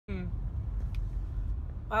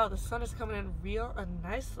Wow, the sun is coming in real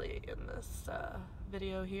nicely in this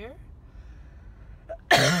video here.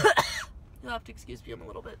 You'll have to excuse me, I'm a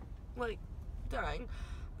little bit, like, dying.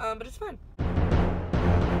 But it's fine.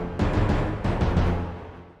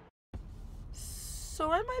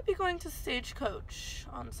 So I might be going to Stagecoach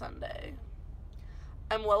on Sunday.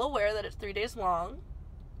 I'm well aware that it's 3 days long.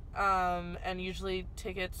 And usually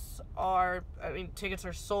tickets are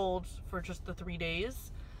sold for just the 3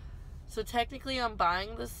 days. So technically I'm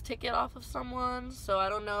buying this ticket off of someone, so I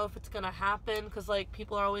don't know if it's gonna happen, because like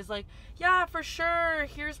people are always like, yeah, for sure,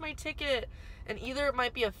 here's my ticket. And either it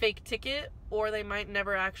might be a fake ticket, or they might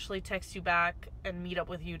never actually text you back and meet up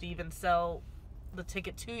with you to even sell the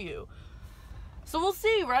ticket to you. So we'll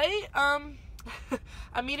see, right? I'm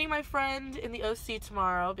meeting my friend in the OC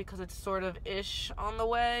tomorrow because it's sort of ish on the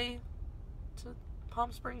way to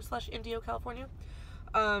Palm Springs / Indio, California.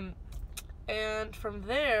 And from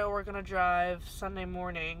there, we're going to drive Sunday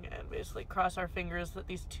morning and basically cross our fingers that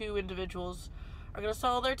these two individuals are going to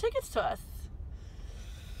sell their tickets to us.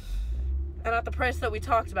 And at the price that we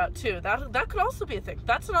talked about, too. That could also be a thing.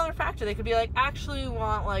 That's another factor. They could be like, actually, we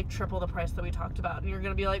want, like, triple the price that we talked about. And you're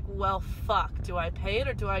going to be like, well, fuck. Do I pay it,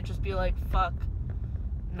 or do I just be like, fuck,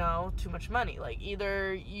 no, too much money? Like,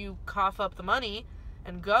 either you cough up the money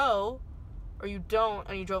and go, or you don't,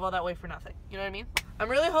 and you drove all that way for nothing. You know what I mean? I'm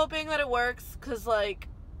really hoping that it works, because, like,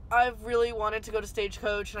 I've really wanted to go to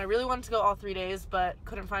Stagecoach, and I really wanted to go all 3 days, but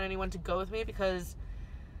couldn't find anyone to go with me, because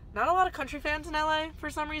not a lot of country fans in LA, for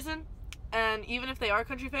some reason. And even if they are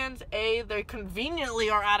country fans, A, they conveniently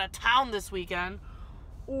are out of town this weekend,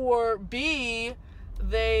 or B,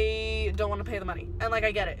 they don't want to pay the money. And, like,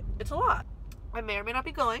 I get it. It's a lot. I may or may not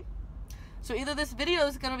be going. So either this video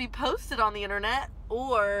is going to be posted on the internet,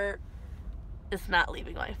 or it's not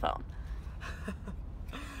leaving my phone.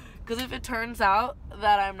 Because if it turns out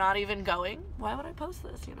that I'm not even going, why would I post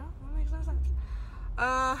this, you know? That makes no sense.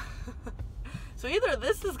 So either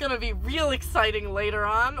this is going to be real exciting later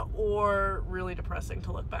on, or really depressing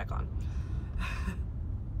to look back on.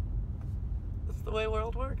 That's the way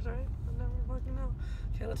world works, right? I never fucking know.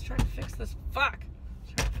 Okay, let's try and fix this. Fuck!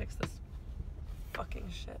 Let's try and fix this fucking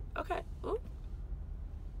shit. Okay. Ooh.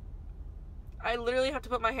 I literally have to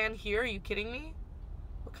put my hand here. Are you kidding me?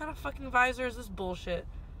 What kind of fucking visor is this bullshit?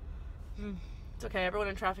 It's okay. Everyone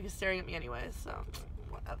in traffic is staring at me anyway, so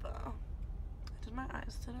whatever. I did my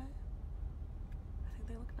eyes today. I think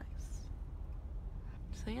they look nice.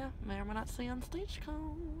 So yeah, may or may not see you on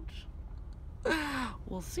Stagecoach.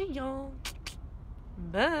 We'll see y'all.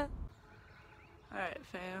 Bye. Alright,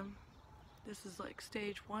 fam. This is like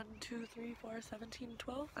stage 1, 2, 3, 4, 17,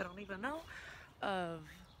 12. I don't even know. Of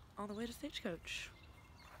all the way to Stagecoach.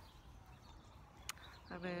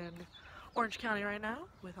 I'm in Orange County right now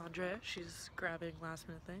with Andrea. She's grabbing last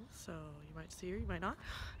minute things, so you might see her, you might not.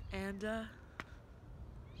 And well,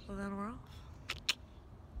 then we're off.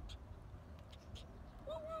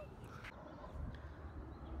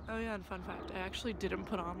 Oh yeah, and fun fact, I actually didn't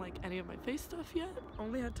put on like any of my face stuff yet.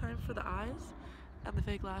 Only had time for the eyes and the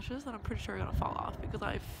fake lashes that I'm pretty sure are gonna fall off because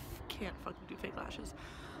I can't fucking do fake lashes.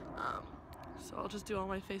 So I'll just do all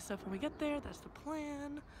my face stuff when we get there. That's the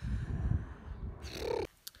plan.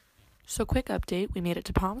 So quick update, we made it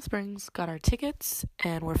to Palm Springs, got our tickets,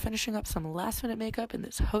 and we're finishing up some last minute makeup in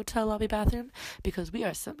this hotel lobby bathroom because we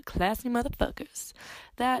are some classy motherfuckers.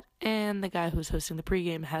 That and the guy who's hosting the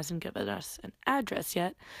pregame hasn't given us an address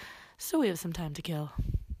yet, so we have some time to kill.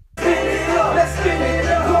 Andrea!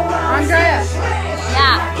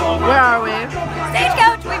 Yeah. Where are we?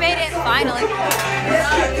 Stagecoach! We made it, finally.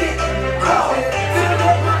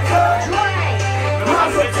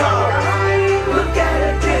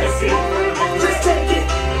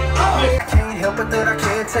 Can't help it that I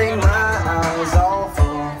can't take my eyes off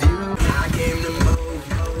of you.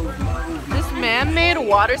 This man-made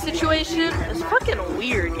water situation is fucking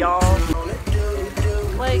weird, y'all.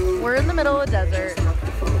 Like, we're in the middle of a desert,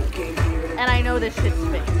 and I know this shit's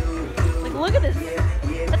fake. Like, look at this.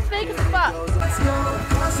 That's fake as fuck.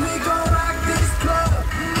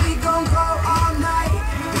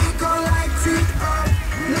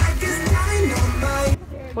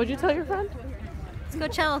 What'd you tell your friend? It's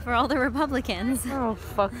Coachella for all the Republicans. Oh,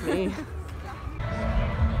 fuck me.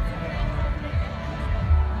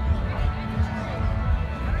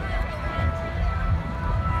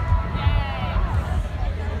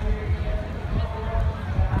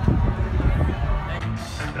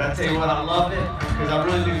 But I tell you what, I love it, because I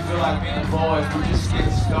really do feel like me and the boys, we're just getting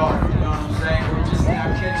started, you know what I'm saying? We're just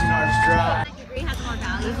now catching our stride.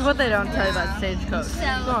 This is what they don't tell you about Stagecoach.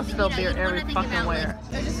 You're gonna spill beer every fucking where.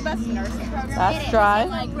 It's just the best nursing program. That's dry.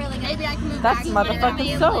 Like, really, maybe I can move That's back to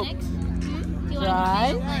motherfucking soap. Do you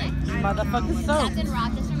Dry. Motherfucking soap.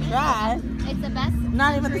 Dry. It's the best.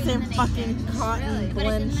 Not even the same fucking cotton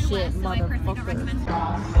blend shit,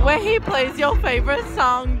 motherfucker. When he plays your favorite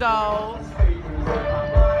song, though.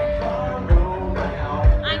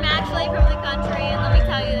 I'm actually from the country, and let me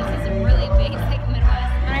tell you, this is a really basic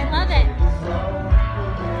Midwest. And I love it.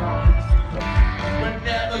 We're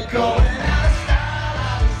never going out of style.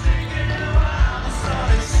 I was singing around the sun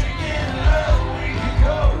and singing low. We could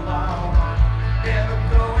go long. Never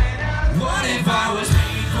going out of style. What if I was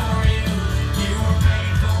made for you? You were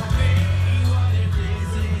made for me. What if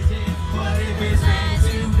this is it? What if it's meant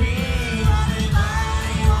to be? What if I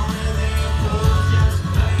wanted their pull just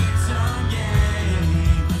playing some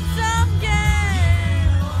game? Some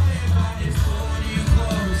game. What if I just pulled you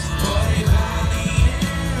close? What if I lean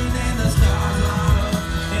in and the stars light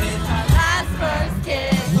up? And if I Last first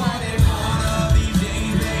kiss. what if one of these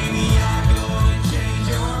days, baby, I go and change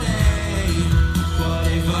your name? What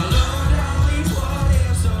if I learned all these what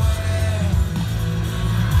ifs away?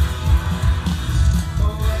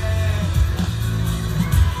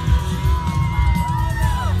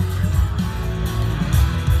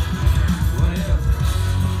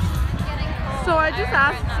 So I just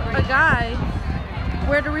asked a guy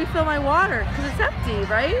where to refill my water because it's empty,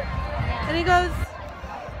 right? And he goes,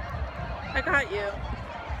 I got you.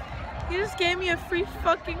 He just gave me a free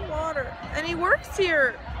fucking water. And he works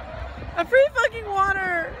here. A free fucking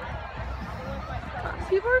water.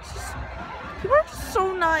 People are just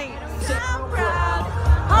so nice. Hometown proud.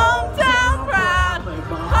 Hometown proud.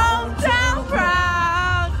 Hometown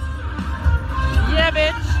proud. Yeah,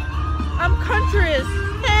 bitch. I'm country as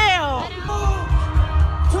hell.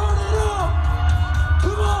 Turn it up!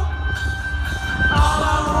 Come on! All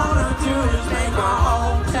I wanna do is make my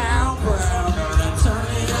hometown proud. Gonna turn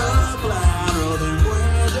it up louder than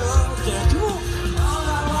windows down. Come on! All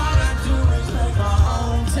I wanna do is make my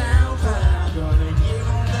hometown proud. Gonna give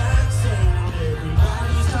them that sound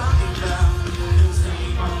everybody's talking about.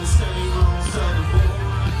 The same old southern boy.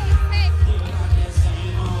 Yeah, like that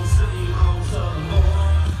same old southern boy.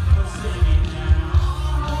 I'm singing now.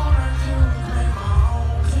 All I wanna do is make my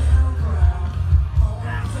hometown proud.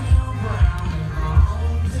 Hometown proud. Make my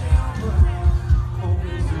hometown proud.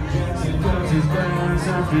 Jackson cuts his bass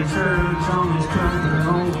after church on his country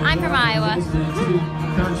home. I'm from Iowa.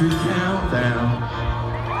 Country countdown.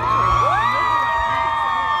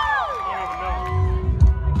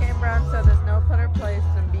 Cam Brown said there's no better place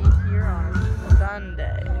than be here on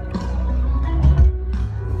Sunday.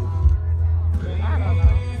 I don't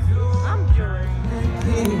know. I'm Jewish.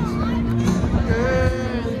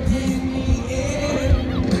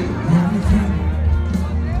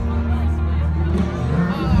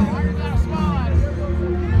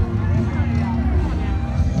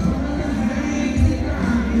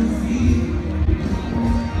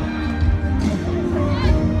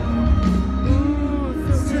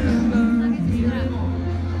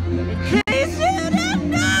 In case you didn't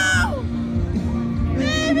know,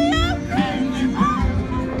 baby, I'm crazy.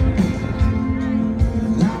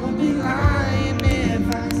 I would be lying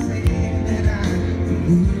if I said that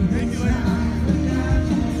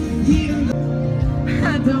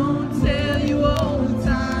I don't tell you all the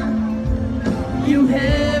time. You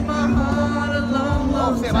had my heart a long,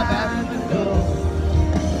 long time ago.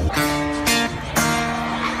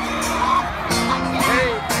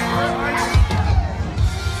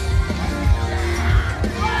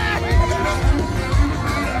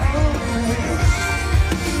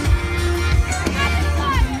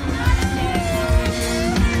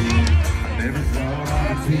 never thought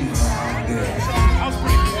I'd feel like this.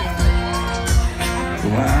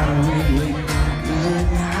 Why do we wake up good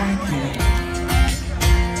night?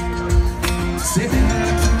 Sipping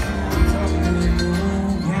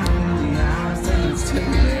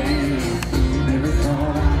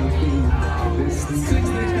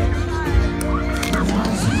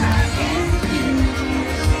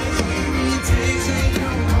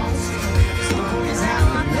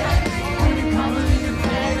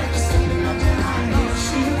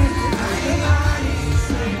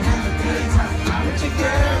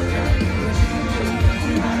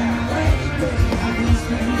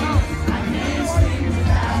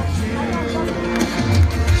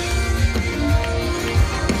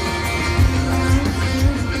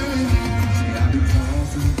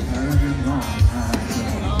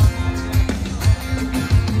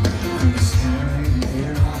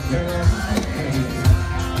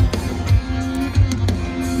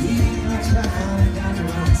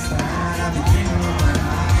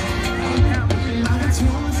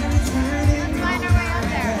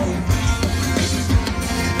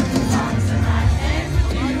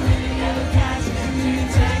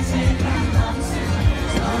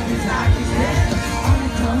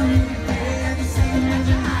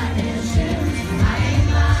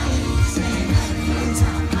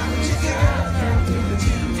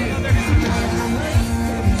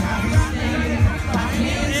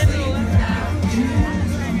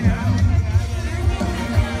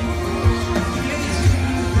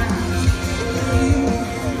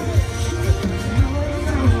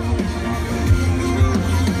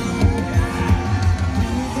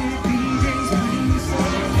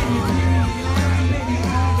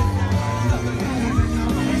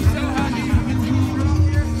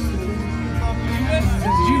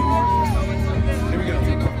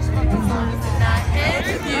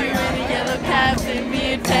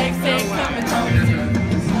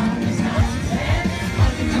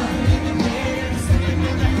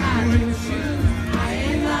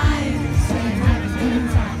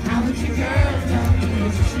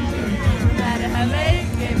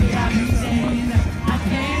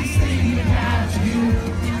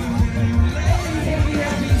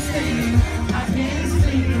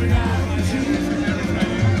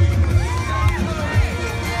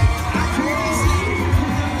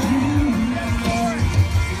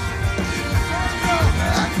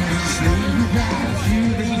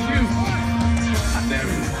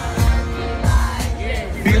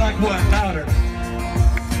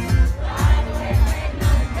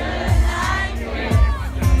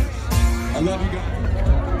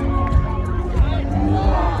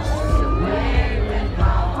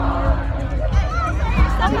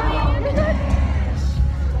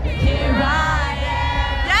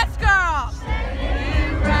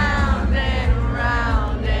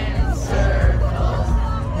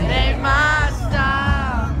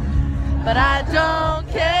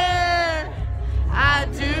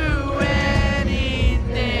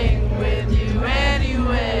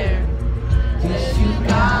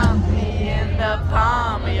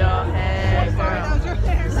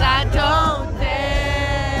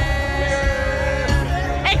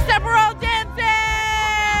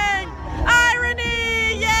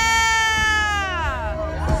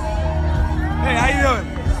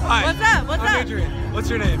What's up? What's I'm up? Adrian. What's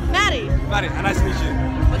your name? Maddie. Maddie. Nice to meet you.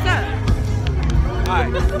 What's up? Hi.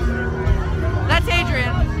 That's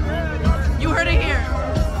Adrian. You heard it here.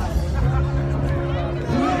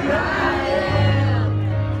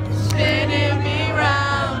 Spinning me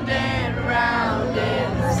round and round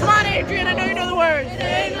and come on, Adrian, I know you know the words.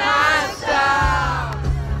 Sing lifestyle,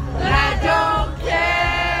 but I don't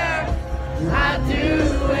care. I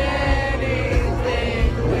do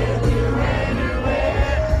anything with you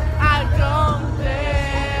anywhere. I don't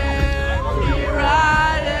care. Here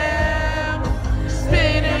I am,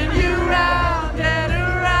 spinning you round and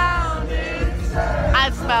around inside. I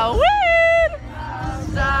smell weed.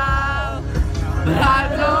 Style, but I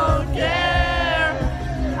don't care.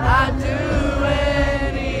 I do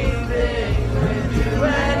anything with you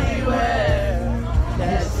anywhere.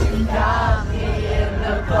 Yes, you got me in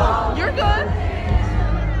the ball. You're good.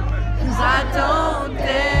 'Cause I don't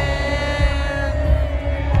dance.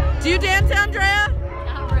 Do you dance, Andrea?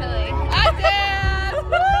 Not really. I dance.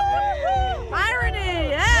 Irony.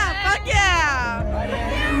 Yeah, fuck yeah.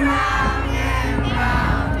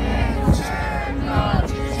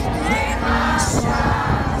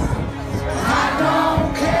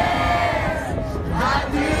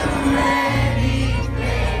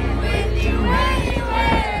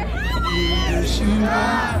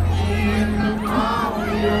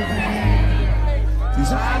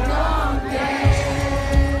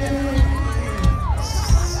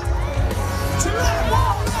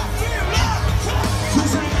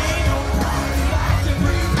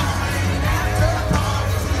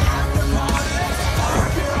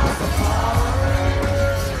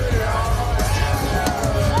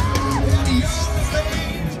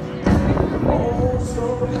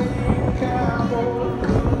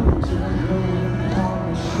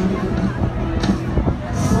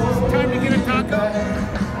 Time to get a taco.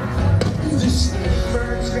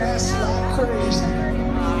 Birds grass like crazy.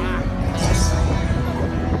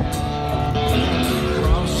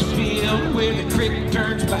 Across the field where the creek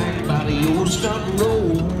turns back by the old stump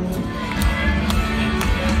road.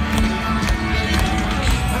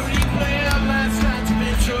 I replay out last night's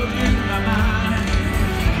metro in my mind.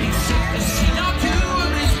 Except I see no two of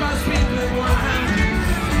these must be blue wine.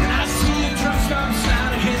 And I see a truck stop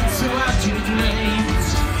sign ahead, so I took the lanes.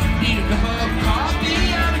 Need a cup of coffee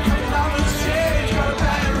and a couple of the stage for a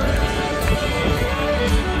bad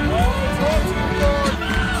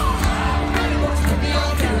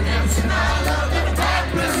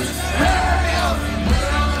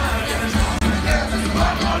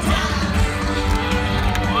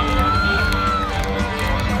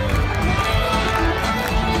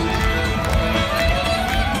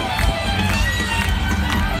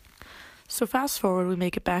So fast forward, we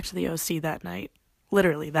make it back to the OC that night.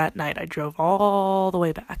 Literally, that night, I drove all the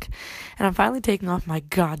way back. And I'm finally taking off my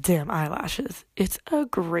goddamn eyelashes. It's a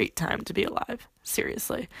great time to be alive.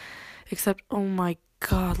 Seriously. Except, oh my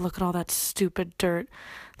god, look at all that stupid dirt.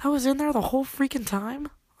 That was in there the whole freaking time?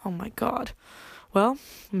 Oh my god. Well,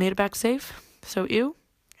 we made it back safe. So ew,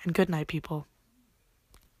 and good night, people.